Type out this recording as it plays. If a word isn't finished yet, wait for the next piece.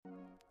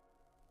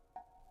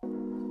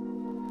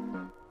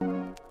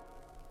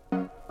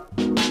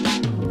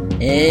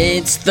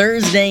It's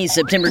Thursday,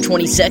 September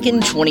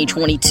 22nd,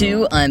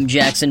 2022. I'm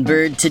Jackson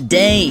Bird.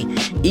 Today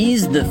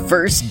is the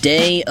first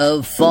day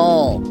of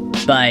fall,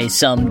 by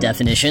some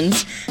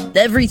definitions.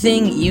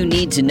 Everything you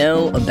need to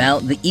know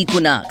about the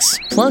equinox,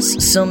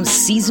 plus some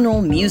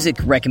seasonal music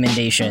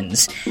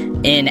recommendations.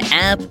 An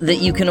app that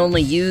you can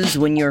only use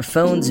when your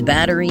phone's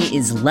battery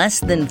is less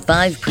than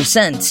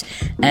 5%,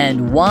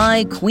 and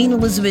why Queen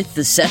Elizabeth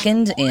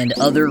II and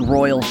other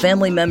royal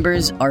family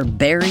members are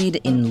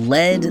buried in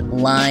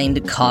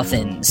lead-lined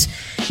coffins.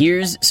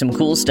 Here's some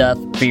cool stuff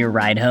for your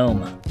ride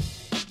home.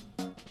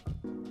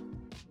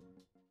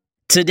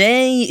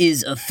 Today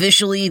is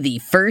officially the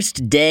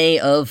first day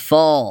of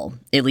fall,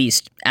 at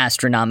least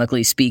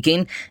astronomically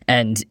speaking,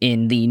 and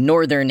in the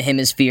northern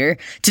hemisphere.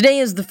 Today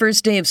is the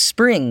first day of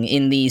spring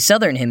in the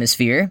southern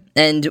hemisphere,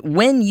 and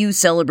when you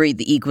celebrate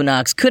the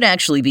equinox could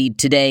actually be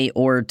today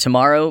or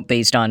tomorrow,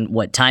 based on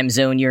what time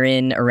zone you're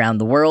in around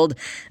the world.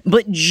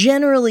 But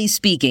generally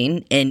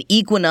speaking, an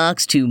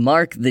equinox to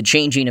mark the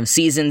changing of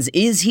seasons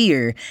is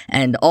here,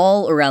 and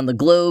all around the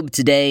globe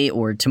today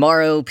or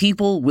tomorrow,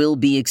 people will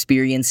be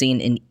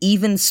experiencing an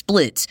even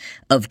split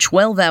of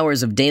 12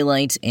 hours of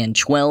daylight and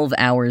 12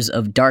 hours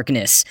of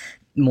darkness,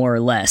 more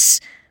or less.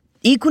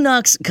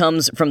 Equinox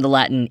comes from the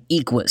Latin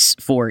equus,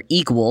 for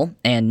equal,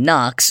 and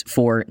nox,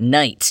 for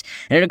night,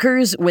 and it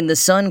occurs when the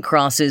sun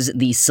crosses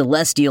the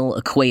celestial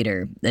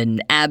equator,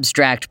 an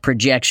abstract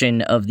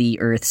projection of the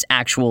Earth's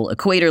actual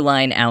equator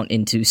line out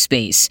into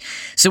space.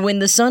 So when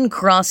the sun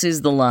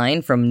crosses the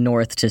line from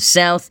north to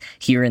south,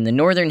 here in the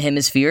northern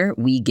hemisphere,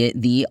 we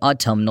get the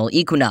autumnal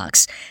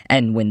equinox,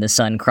 and when the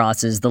sun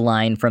crosses the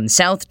line from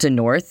south to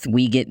north,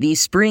 we get the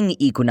spring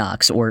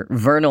equinox, or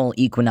vernal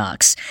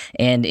equinox,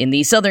 and in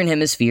the southern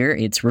hemisphere,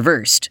 it's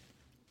reversed.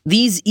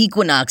 These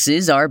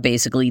equinoxes are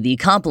basically the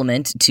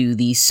complement to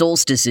the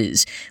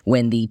solstices,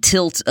 when the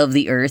tilt of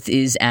the Earth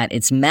is at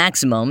its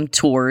maximum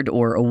toward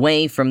or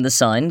away from the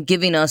sun,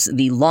 giving us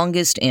the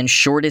longest and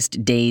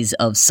shortest days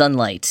of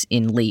sunlight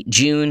in late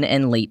June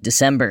and late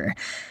December.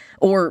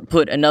 Or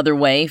put another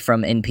way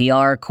from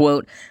NPR,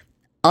 quote,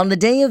 "On the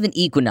day of an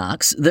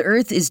equinox, the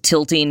Earth is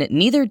tilting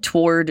neither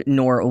toward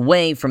nor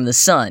away from the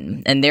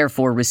sun, and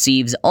therefore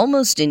receives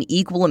almost an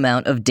equal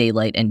amount of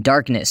daylight and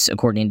darkness,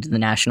 according to the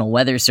National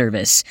Weather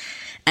Service.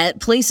 At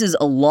places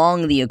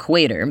along the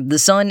equator, the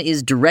sun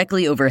is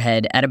directly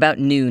overhead at about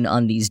noon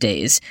on these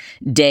days.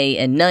 Day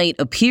and night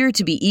appear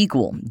to be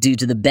equal due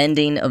to the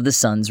bending of the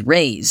sun's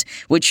rays,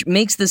 which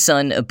makes the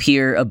sun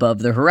appear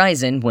above the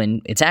horizon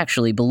when it's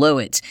actually below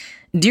it.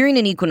 During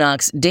an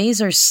equinox,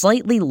 days are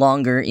slightly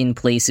longer in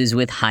places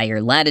with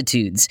higher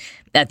latitudes.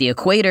 At the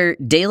equator,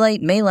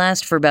 daylight may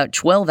last for about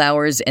 12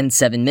 hours and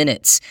 7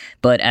 minutes,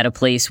 but at a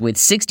place with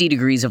 60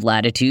 degrees of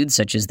latitude,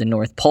 such as the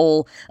North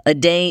Pole, a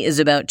day is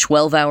about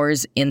 12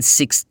 hours and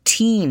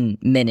 16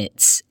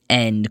 minutes,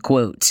 end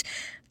quote.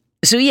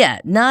 So yeah,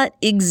 not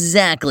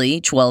exactly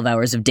 12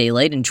 hours of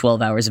daylight and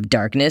 12 hours of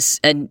darkness,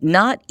 and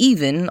not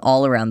even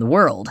all around the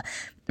world.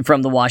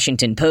 From the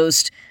Washington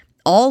Post,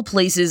 all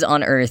places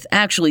on Earth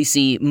actually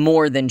see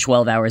more than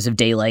 12 hours of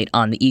daylight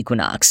on the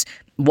equinox.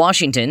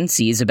 Washington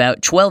sees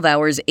about 12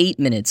 hours, 8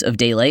 minutes of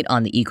daylight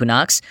on the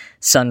equinox.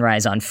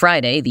 Sunrise on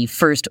Friday, the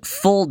first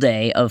full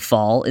day of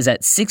fall, is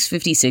at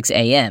 6:56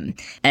 a.m.,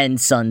 and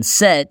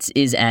sunset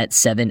is at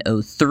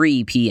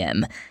 7:03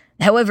 p.m.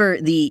 However,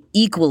 the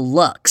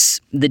equilux,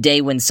 the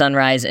day when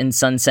sunrise and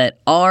sunset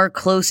are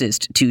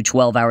closest to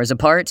 12 hours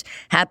apart,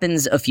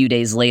 happens a few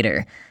days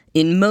later.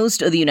 In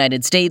most of the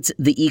United States,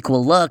 the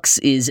equilux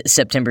is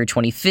September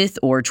 25th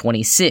or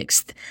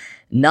 26th.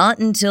 Not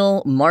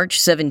until March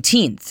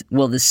 17th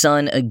will the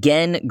sun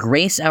again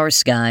grace our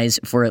skies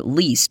for at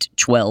least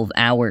 12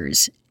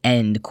 hours.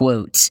 End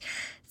quote.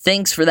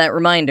 Thanks for that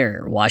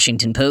reminder,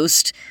 Washington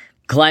Post.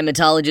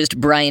 Climatologist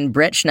Brian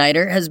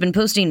Brettschneider has been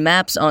posting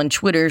maps on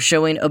Twitter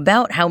showing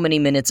about how many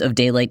minutes of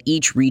daylight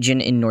each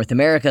region in North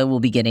America will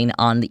be getting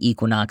on the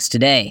equinox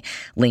today.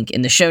 Link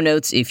in the show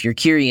notes if you're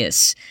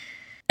curious.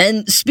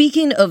 And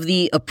speaking of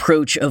the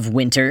approach of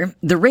winter,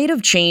 the rate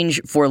of change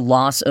for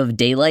loss of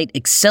daylight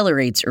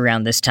accelerates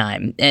around this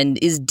time and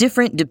is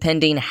different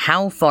depending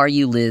how far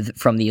you live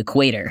from the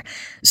equator.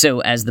 So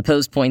as the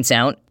Post points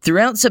out,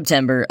 throughout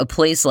September, a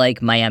place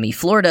like Miami,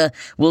 Florida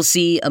will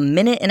see a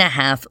minute and a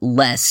half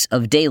less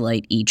of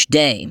daylight each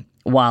day,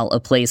 while a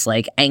place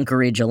like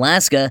Anchorage,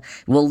 Alaska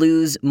will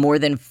lose more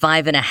than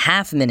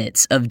 5.5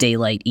 minutes of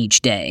daylight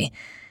each day.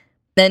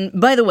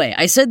 And by the way,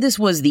 I said this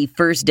was the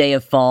first day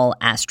of fall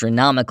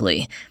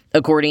astronomically.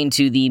 According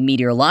to the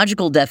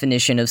meteorological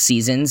definition of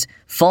seasons,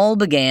 fall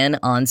began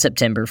on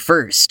September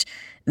 1st.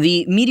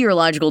 The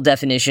meteorological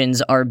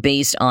definitions are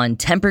based on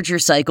temperature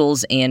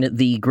cycles and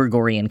the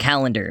Gregorian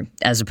calendar,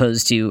 as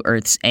opposed to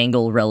Earth's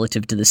angle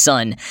relative to the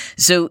sun.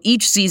 So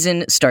each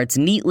season starts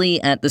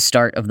neatly at the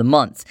start of the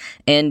month,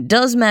 and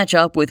does match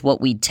up with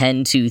what we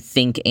tend to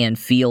think and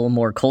feel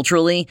more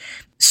culturally.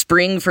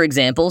 Spring, for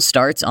example,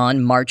 starts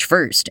on March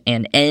 1st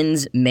and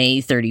ends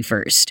May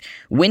 31st.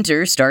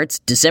 Winter starts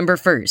December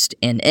 1st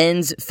and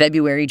ends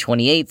February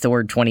 28th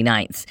or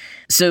 29th.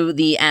 So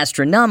the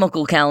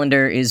astronomical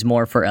calendar is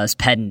more for us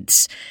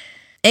pedants.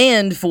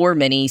 And for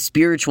many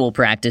spiritual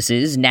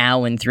practices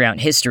now and throughout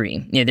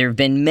history. There have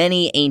been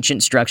many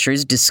ancient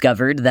structures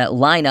discovered that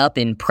line up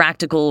in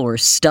practical or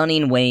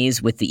stunning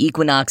ways with the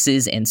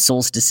equinoxes and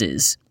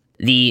solstices.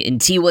 The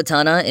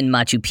Intihuatana in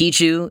Machu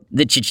Picchu,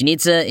 the Chichen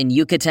Itza in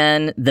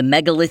Yucatan, the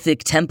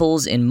megalithic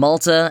temples in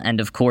Malta, and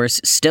of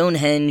course,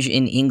 Stonehenge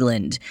in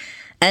England.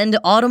 And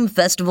autumn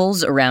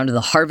festivals around the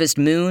harvest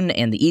moon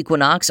and the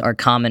equinox are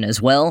common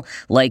as well,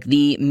 like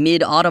the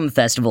Mid-Autumn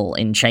Festival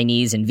in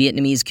Chinese and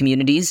Vietnamese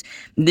communities.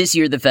 This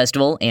year, the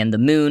festival and the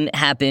moon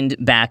happened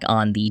back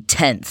on the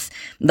 10th.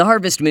 The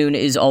harvest moon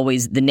is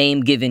always the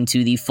name given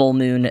to the full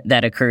moon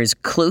that occurs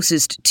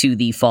closest to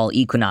the fall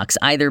equinox,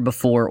 either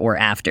before or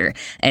after,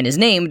 and is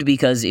named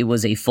because it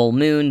was a full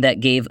moon that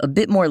gave a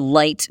bit more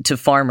light to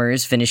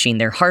farmers finishing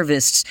their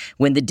harvests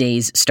when the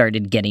days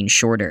started getting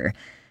shorter.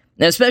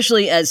 Now,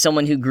 especially as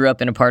someone who grew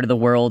up in a part of the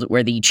world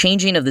where the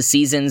changing of the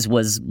seasons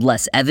was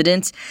less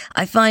evident,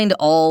 I find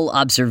all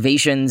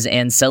observations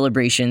and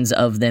celebrations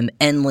of them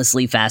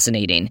endlessly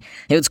fascinating.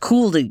 It's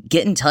cool to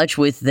get in touch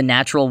with the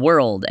natural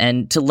world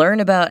and to learn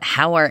about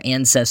how our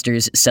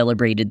ancestors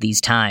celebrated these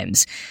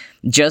times.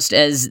 Just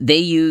as they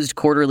used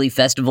quarterly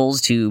festivals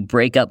to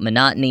break up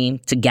monotony,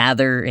 to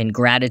gather in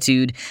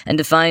gratitude, and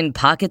to find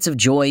pockets of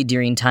joy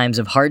during times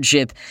of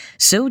hardship,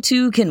 so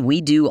too can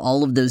we do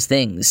all of those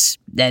things.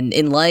 And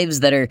in lives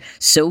that are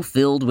so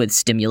filled with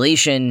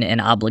stimulation and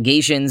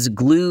obligations,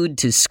 glued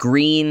to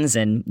screens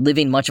and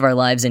living much of our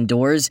lives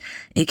indoors,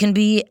 it can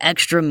be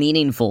extra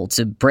meaningful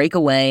to break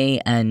away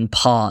and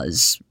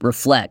pause,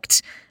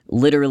 reflect,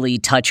 literally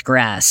touch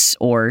grass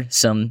or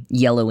some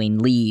yellowing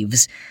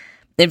leaves.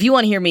 If you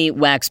want to hear me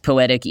wax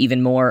poetic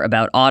even more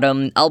about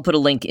autumn, I'll put a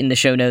link in the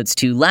show notes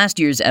to last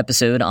year's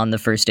episode on the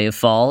first day of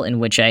fall, in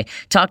which I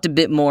talked a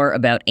bit more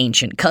about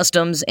ancient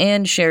customs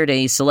and shared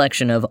a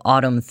selection of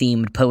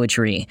autumn-themed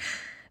poetry.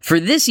 For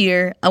this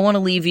year, I want to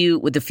leave you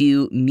with a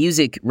few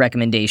music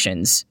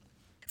recommendations.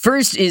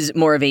 First is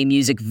more of a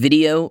music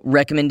video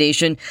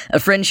recommendation. A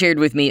friend shared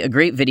with me a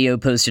great video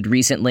posted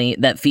recently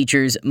that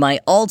features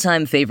my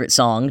all-time favorite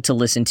song to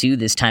listen to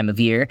this time of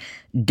year,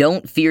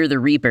 Don't Fear the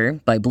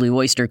Reaper by Blue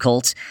Oyster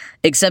Cult,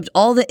 except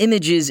all the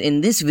images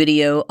in this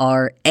video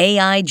are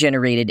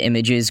AI-generated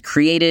images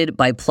created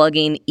by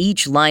plugging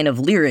each line of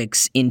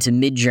lyrics into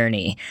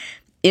Midjourney.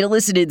 It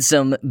elicited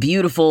some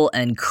beautiful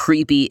and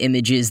creepy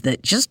images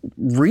that just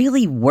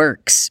really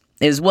works.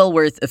 It is well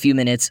worth a few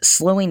minutes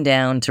slowing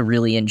down to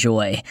really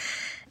enjoy.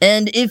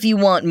 And if you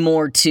want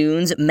more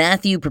tunes,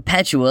 Matthew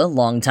Perpetua,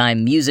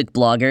 longtime music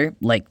blogger,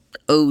 like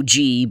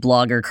OG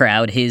blogger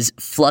crowd, his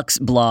Flux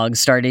blog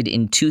started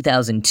in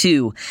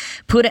 2002,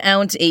 put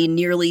out a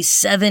nearly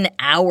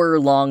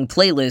 7-hour-long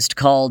playlist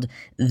called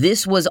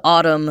This Was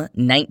Autumn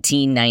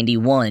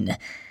 1991.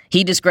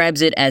 He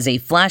describes it as a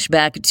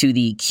flashback to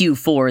the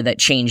Q4 that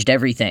changed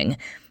everything.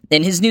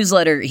 In his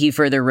newsletter, he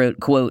further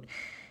wrote, quote,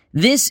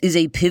 "This is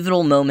a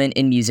pivotal moment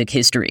in music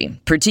history,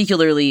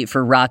 particularly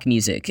for rock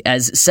music,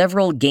 as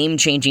several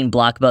game-changing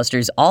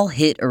blockbusters all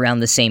hit around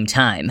the same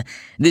time.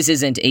 This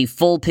isn't a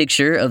full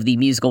picture of the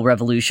musical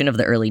revolution of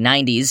the early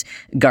 90s.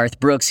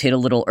 Garth Brooks hit a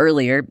little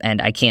earlier, and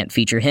I can't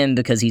feature him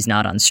because he's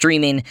not on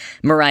streaming.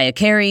 Mariah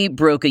Carey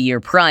broke a year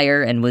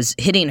prior and was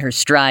hitting her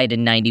stride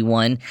in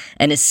 91,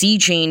 and a sea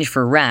change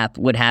for rap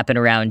would happen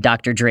around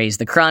Dr. Dre's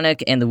The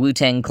Chronic and the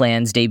Wu-Tang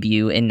Clan's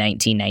debut in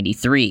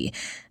 1993.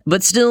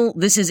 But still,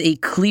 this is a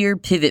clear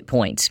pivot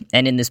point,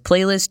 and in this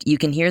playlist, you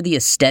can hear the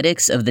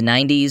aesthetics of the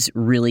 90s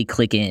really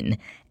click in."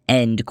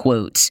 End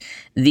quote.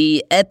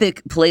 The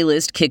epic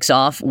playlist kicks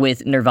off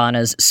with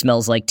Nirvana's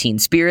Smells Like Teen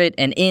Spirit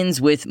and ends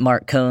with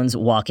Mark Cohn's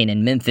Walking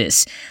in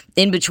Memphis.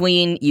 In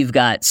between, you've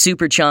got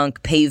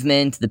Superchunk,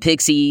 Pavement, The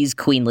Pixies,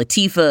 Queen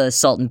Latifah,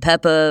 Salt and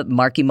Peppa,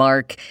 Marky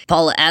Mark,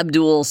 Paula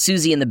Abdul,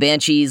 Susie and the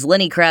Banshees,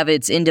 Lenny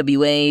Kravitz,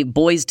 NWA,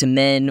 Boyz II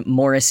Men,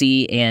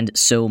 Morrissey, and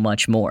so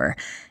much more.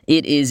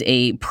 It is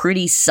a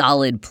pretty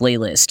solid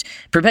playlist.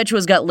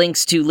 Perpetua's got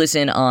links to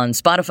listen on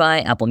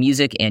Spotify, Apple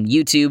Music, and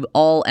YouTube,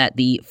 all at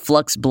the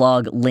Flux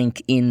blog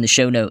link in the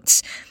show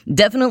notes.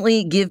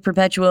 Definitely give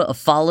Perpetua a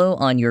follow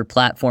on your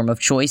platform of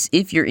choice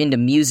if you're into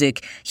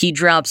music. He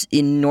drops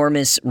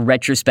enormous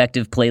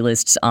retrospective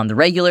playlists on the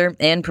regular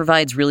and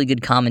provides really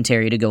good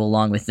commentary to go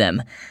along with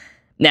them.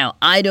 Now,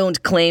 I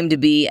don't claim to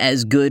be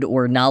as good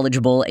or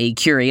knowledgeable a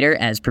curator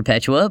as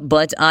Perpetua,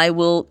 but I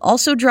will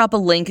also drop a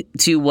link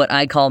to what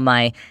I call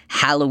my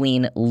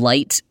Halloween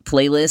Light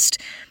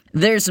playlist.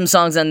 There's some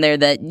songs on there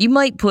that you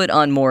might put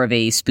on more of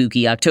a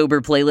spooky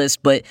October playlist,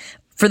 but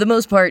for the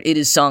most part, it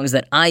is songs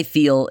that I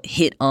feel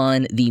hit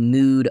on the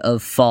mood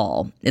of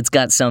fall. It's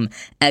got some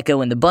Echo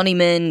and the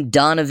Bunnymen,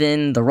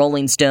 Donovan, the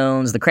Rolling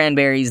Stones, the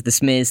Cranberries, the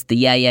Smiths, the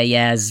Yeah Yeah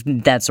Yeahs,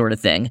 that sort of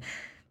thing.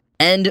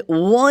 And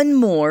one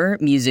more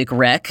music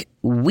rec,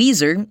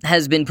 Weezer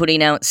has been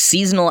putting out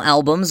seasonal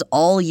albums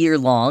all year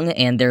long,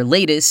 and their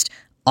latest,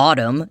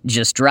 Autumn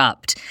just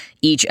dropped.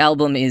 Each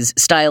album is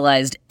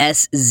stylized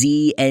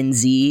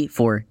SZNZ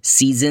for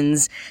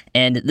seasons,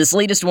 and this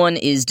latest one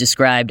is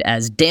described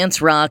as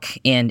dance rock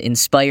and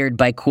inspired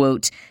by,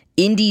 quote,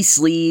 indie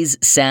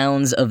sleaze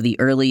sounds of the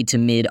early to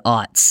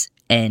mid-aughts,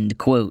 end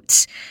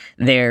quote.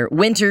 Their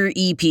winter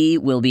EP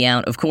will be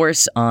out, of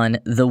course, on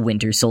the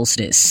winter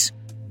solstice.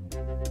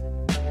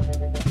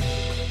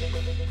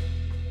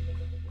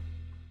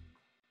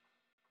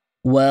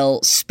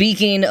 Well,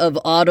 speaking of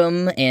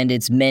autumn and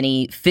its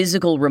many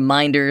physical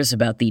reminders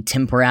about the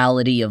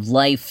temporality of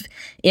life,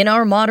 in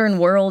our modern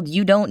world,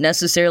 you don't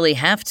necessarily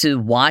have to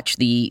watch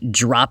the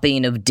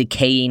dropping of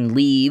decaying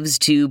leaves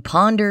to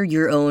ponder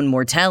your own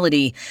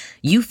mortality.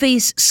 You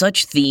face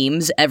such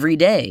themes every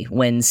day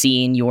when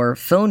seeing your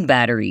phone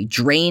battery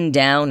drain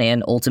down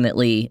and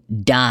ultimately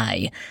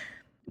die.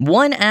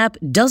 One app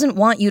doesn't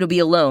want you to be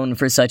alone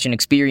for such an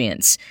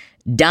experience.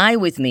 Die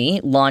With Me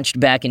launched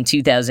back in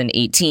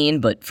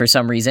 2018, but for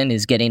some reason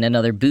is getting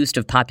another boost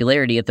of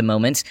popularity at the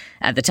moment.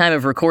 At the time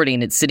of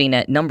recording, it's sitting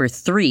at number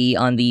 3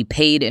 on the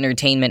paid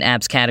entertainment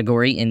apps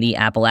category in the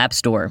Apple App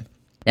Store.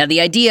 Now, the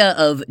idea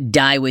of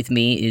Die With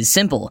Me is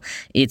simple.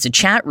 It's a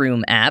chat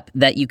room app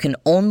that you can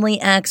only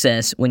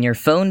access when your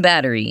phone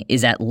battery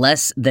is at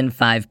less than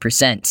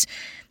 5%.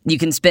 You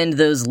can spend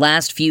those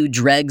last few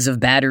dregs of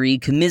battery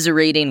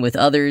commiserating with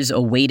others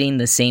awaiting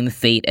the same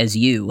fate as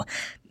you,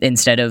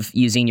 instead of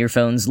using your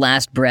phone's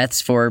last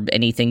breaths for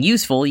anything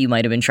useful you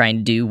might have been trying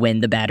to do when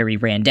the battery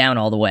ran down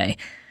all the way.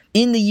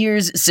 In the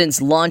years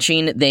since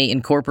launching, they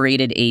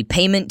incorporated a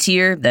payment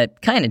tier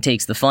that kind of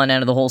takes the fun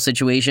out of the whole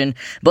situation,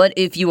 but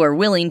if you are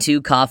willing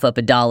to cough up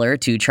 $1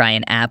 to try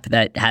an app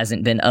that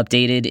hasn't been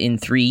updated in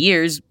 3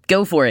 years,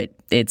 go for it.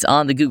 It's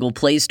on the Google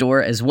Play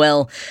Store as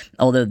well,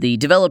 although the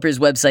developer's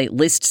website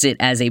lists it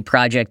as a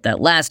project that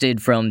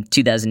lasted from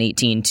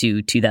 2018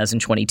 to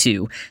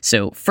 2022,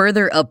 so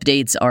further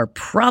updates are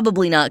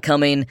probably not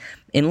coming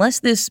unless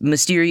this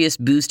mysterious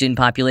boost in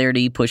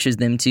popularity pushes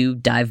them to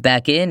dive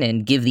back in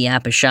and give the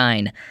app a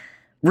shine.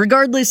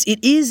 Regardless,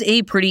 it is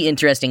a pretty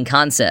interesting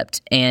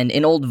concept, and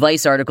an old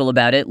Vice article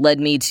about it led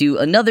me to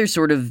another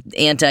sort of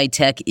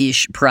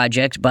anti-tech-ish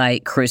project by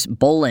Chris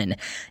Bolin,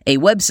 a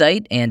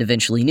website and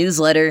eventually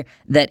newsletter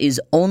that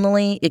is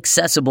only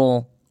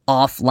accessible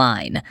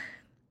offline.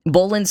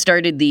 Bolin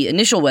started the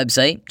initial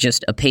website,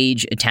 just a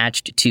page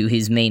attached to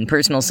his main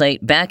personal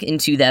site, back in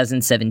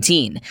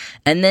 2017,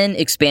 and then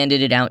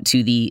expanded it out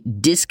to the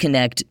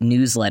Disconnect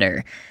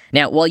newsletter.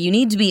 Now, while you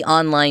need to be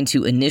online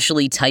to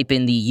initially type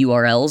in the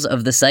URLs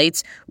of the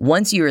sites,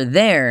 once you are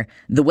there,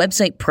 the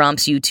website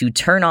prompts you to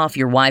turn off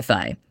your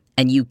Wi-Fi,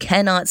 and you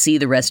cannot see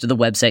the rest of the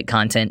website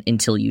content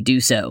until you do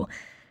so.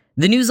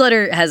 The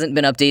newsletter hasn't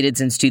been updated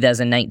since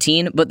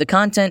 2019, but the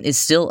content is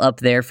still up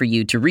there for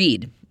you to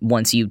read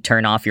once you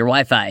turn off your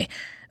Wi-Fi.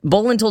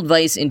 Bolin told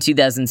Vice in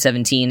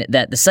 2017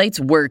 that the sites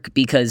work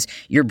because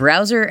your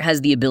browser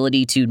has the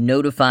ability to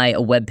notify a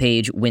web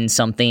page when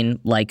something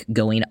like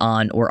going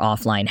on or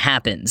offline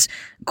happens.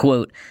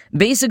 Quote,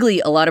 basically,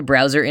 a lot of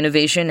browser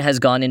innovation has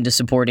gone into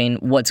supporting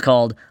what's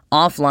called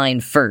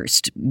offline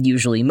first,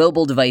 usually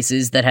mobile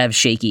devices that have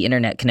shaky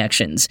internet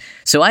connections.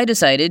 So I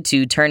decided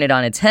to turn it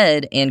on its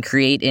head and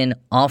create an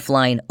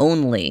offline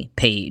only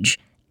page,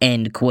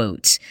 end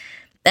quote.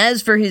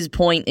 As for his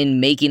point in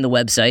making the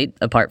website,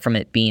 apart from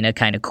it being a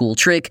kind of cool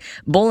trick,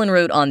 Bolin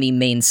wrote on the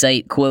main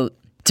site, quote,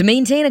 to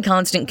maintain a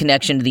constant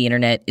connection to the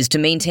internet is to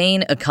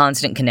maintain a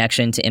constant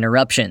connection to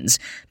interruptions,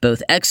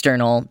 both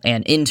external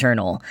and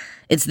internal.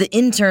 It's the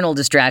internal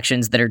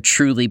distractions that are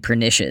truly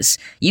pernicious.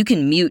 You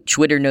can mute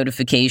Twitter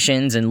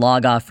notifications and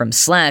log off from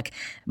Slack,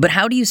 but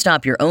how do you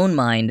stop your own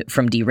mind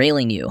from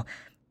derailing you?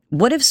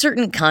 What if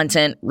certain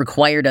content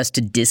required us to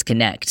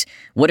disconnect?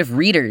 What if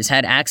readers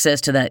had access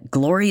to that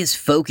glorious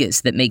focus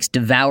that makes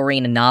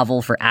devouring a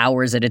novel for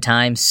hours at a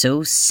time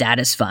so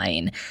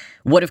satisfying?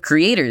 What if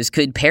creators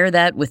could pair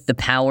that with the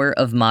power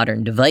of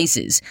modern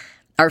devices?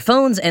 Our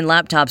phones and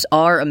laptops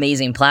are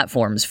amazing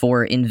platforms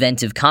for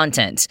inventive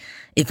content.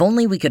 If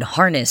only we could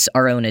harness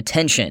our own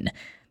attention.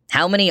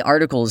 How many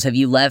articles have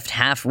you left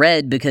half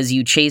read because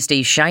you chased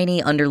a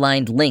shiny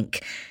underlined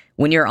link?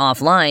 When you're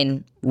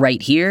offline,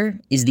 right here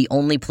is the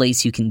only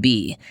place you can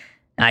be.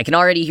 I can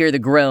already hear the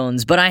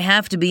groans, but I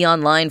have to be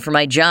online for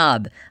my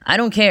job. I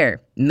don't care.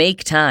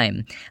 Make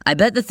time. I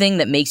bet the thing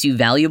that makes you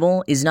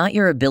valuable is not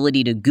your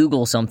ability to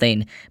Google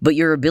something, but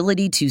your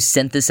ability to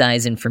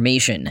synthesize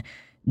information.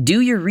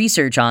 Do your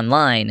research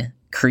online,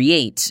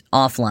 create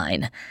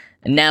offline.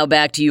 Now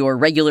back to your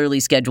regularly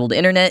scheduled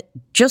internet.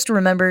 Just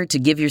remember to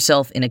give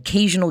yourself an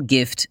occasional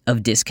gift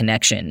of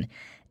disconnection.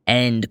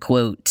 End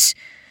quote.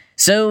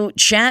 So,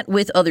 chat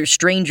with other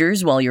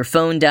strangers while your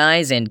phone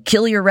dies and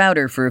kill your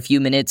router for a few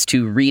minutes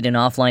to read an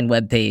offline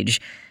webpage.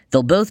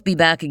 They'll both be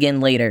back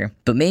again later,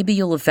 but maybe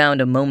you'll have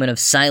found a moment of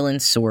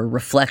silence or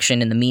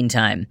reflection in the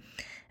meantime.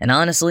 And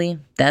honestly,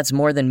 that's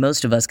more than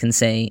most of us can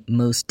say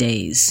most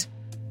days.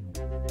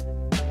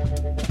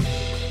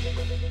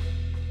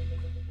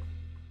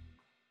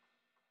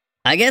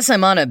 I guess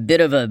I'm on a bit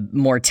of a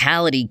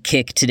mortality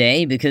kick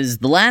today because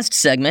the last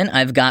segment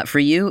I've got for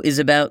you is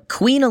about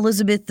Queen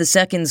Elizabeth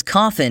II's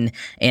coffin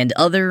and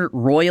other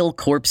royal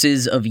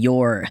corpses of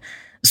yore.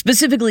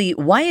 Specifically,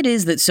 why it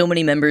is that so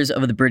many members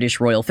of the British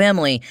royal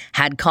family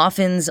had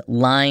coffins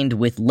lined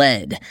with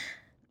lead.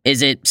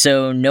 Is it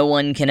so no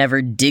one can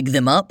ever dig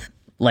them up?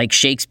 Like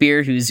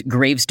Shakespeare, whose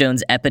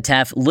gravestone's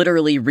epitaph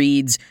literally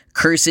reads,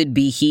 "Cursed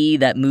be he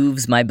that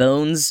moves my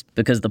bones,"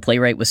 because the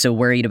playwright was so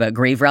worried about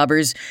grave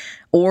robbers.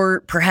 Or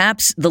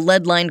perhaps the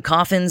lead-lined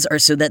coffins are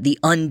so that the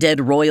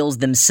undead royals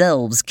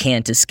themselves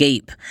can't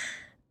escape.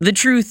 The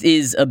truth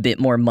is a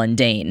bit more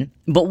mundane,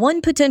 but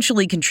one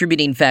potentially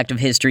contributing fact of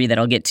history that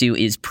I'll get to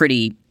is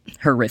pretty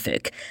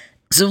horrific.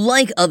 So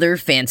like other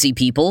fancy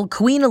people,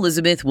 Queen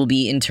Elizabeth will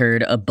be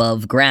interred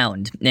above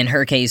ground. In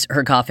her case,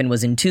 her coffin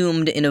was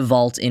entombed in a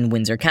vault in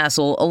Windsor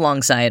Castle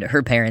alongside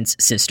her parents,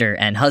 sister,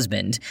 and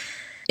husband.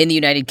 In the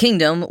United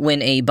Kingdom,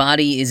 when a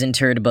body is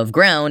interred above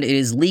ground, it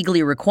is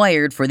legally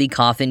required for the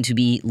coffin to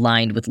be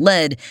lined with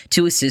lead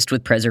to assist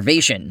with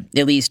preservation,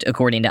 at least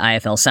according to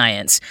IFL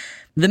Science.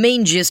 The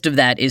main gist of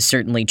that is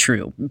certainly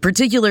true,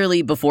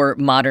 particularly before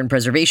modern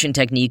preservation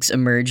techniques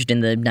emerged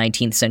in the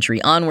 19th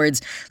century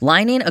onwards.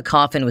 Lining a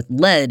coffin with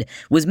lead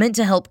was meant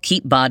to help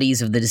keep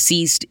bodies of the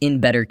deceased in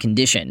better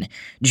condition.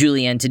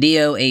 Julian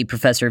Taddeo, a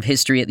professor of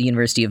history at the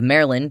University of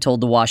Maryland,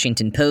 told the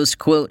Washington Post,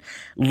 quote,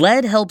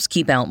 "Lead helps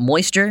keep out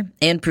moisture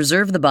and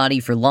preserve the body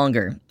for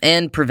longer,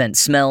 and prevent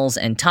smells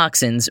and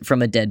toxins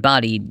from a dead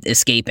body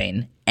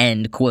escaping."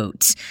 End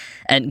quote.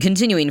 And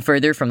continuing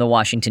further from the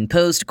Washington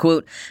Post,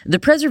 quote, "The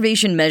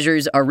preservation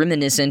measures are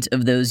reminiscent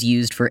of those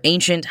used for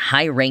ancient,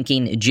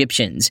 high-ranking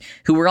Egyptians,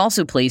 who were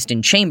also placed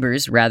in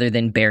chambers rather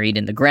than buried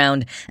in the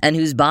ground, and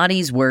whose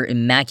bodies were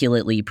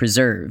immaculately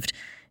preserved.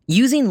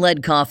 Using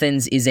lead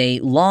coffins is a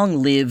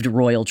long-lived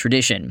royal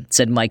tradition,"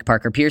 said Mike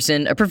Parker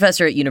Pearson, a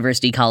professor at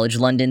University College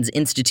London's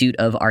Institute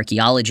of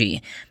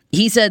Archaeology.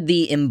 He said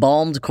the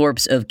embalmed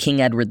corpse of King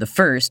Edward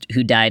I,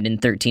 who died in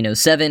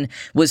 1307,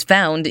 was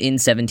found in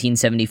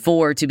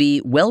 1774 to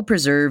be well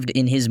preserved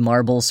in his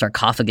marble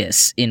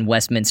sarcophagus in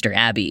Westminster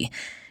Abbey.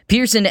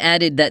 Pearson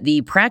added that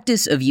the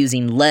practice of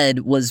using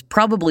lead was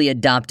probably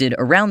adopted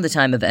around the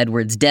time of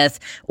Edward's death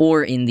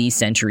or in the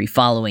century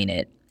following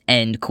it.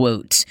 End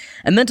quote.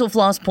 A Mental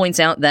Floss points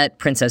out that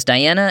Princess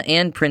Diana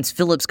and Prince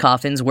Philip's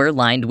coffins were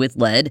lined with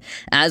lead,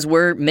 as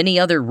were many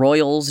other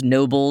royals,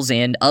 nobles,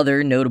 and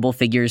other notable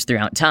figures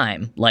throughout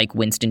time, like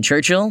Winston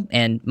Churchill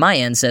and my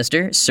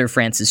ancestor, Sir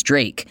Francis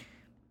Drake.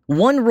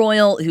 One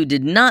royal who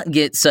did not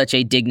get such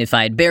a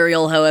dignified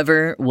burial,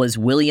 however, was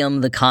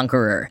William the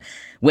Conqueror.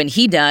 When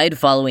he died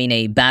following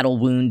a battle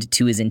wound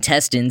to his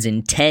intestines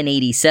in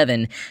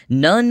 1087,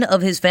 none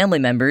of his family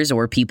members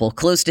or people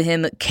close to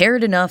him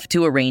cared enough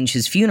to arrange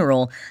his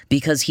funeral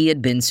because he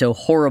had been so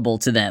horrible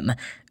to them.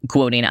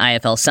 Quoting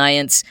IFL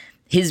Science,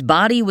 "His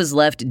body was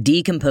left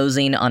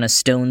decomposing on a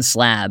stone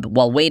slab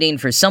while waiting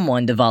for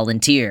someone to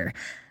volunteer.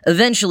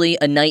 Eventually,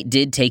 a knight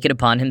did take it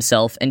upon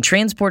himself and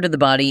transported the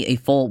body a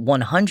full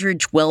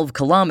 112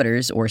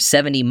 kilometers or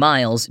 70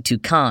 miles to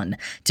Caen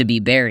to be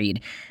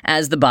buried,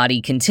 as the body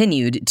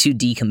continued to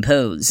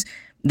decompose.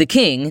 The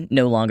king,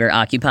 no longer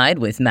occupied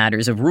with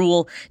matters of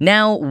rule,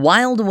 now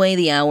whiled away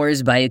the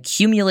hours by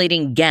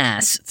accumulating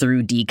gas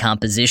through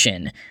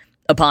decomposition.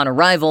 Upon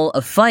arrival,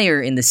 a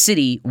fire in the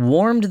city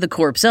warmed the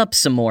corpse up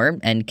some more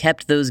and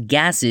kept those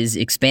gases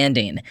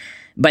expanding.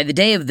 By the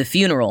day of the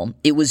funeral,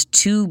 it was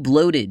too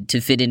bloated to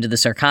fit into the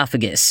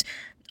sarcophagus.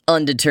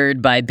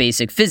 Undeterred by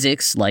basic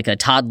physics, like a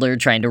toddler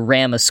trying to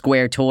ram a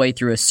square toy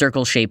through a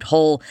circle-shaped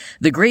hole,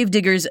 the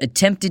gravediggers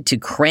attempted to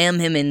cram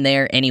him in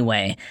there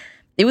anyway.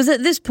 It was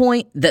at this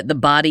point that the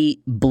body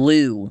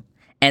blew,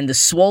 and the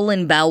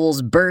swollen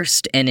bowels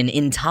burst, and an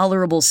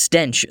intolerable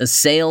stench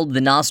assailed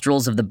the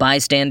nostrils of the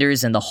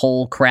bystanders and the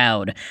whole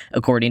crowd,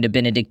 according to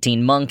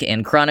Benedictine monk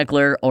and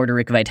chronicler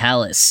Orderic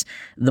Vitalis.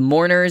 The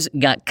mourners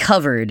got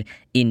covered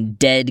in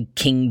dead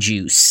king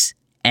juice.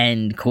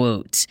 End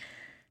quote.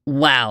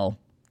 Wow.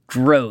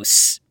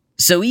 Gross.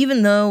 So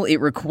even though it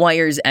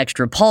requires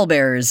extra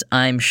pallbearers,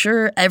 I'm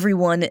sure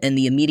everyone in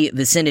the immediate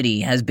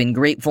vicinity has been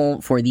grateful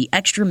for the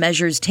extra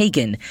measures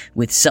taken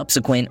with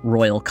subsequent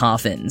royal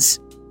coffins.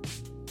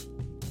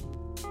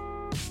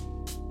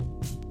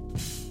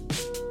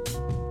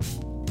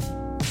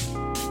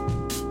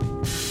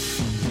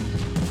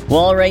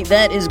 Well, alright,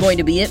 that is going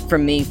to be it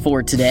from me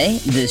for today.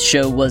 This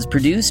show was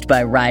produced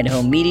by Ride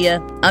Home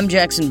Media. I'm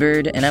Jackson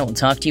Bird, and I will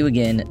talk to you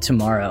again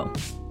tomorrow.